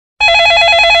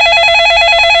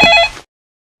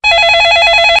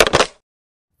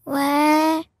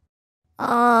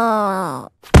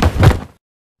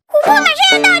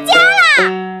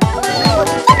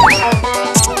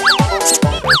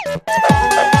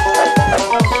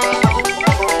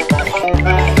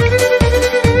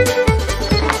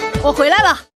我回来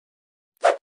了。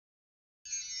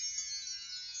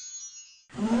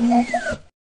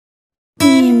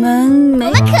你们没？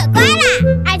我们可乖了，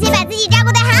而且把自己照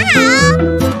顾得很好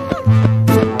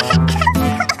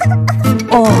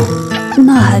哦。哦，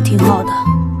那还挺好的。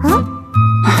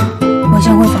我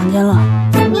先回房间了。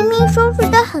明明收拾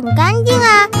得很干净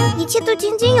啊，一切都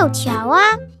井井有条啊。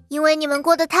因为你们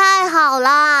过得太好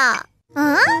了。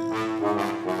嗯？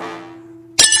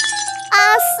阿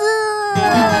四，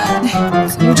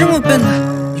怎么这么笨呢？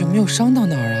有没有伤到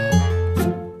哪儿啊？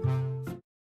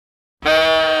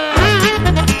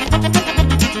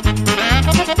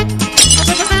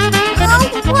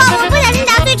琥珀，我不小心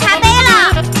打碎茶杯了。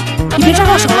你别扎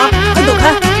到手了，快躲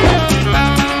开！琥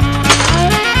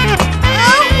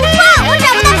珀，我找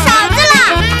不到勺子了。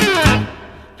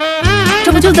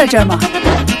这不就在这儿吗？琥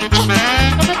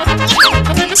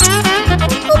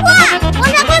珀，往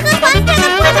上开河船，这个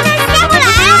不会从这儿掀过来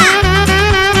啊！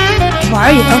玩儿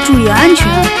也要注意安全，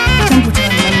真不知道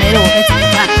你们没了我该怎么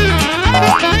办。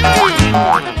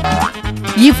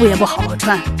衣服也不好好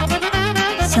穿。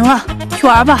行了，去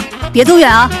玩吧，别走远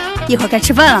啊，一会儿该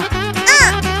吃饭了。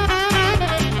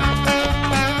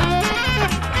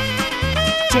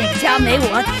这家没我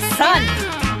得散了。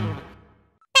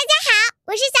大家好，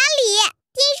我是小李。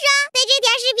听说被这条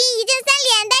视频已经3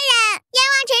连的人，愿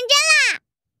望成真啦！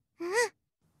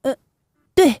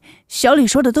对，小李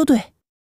说的都对。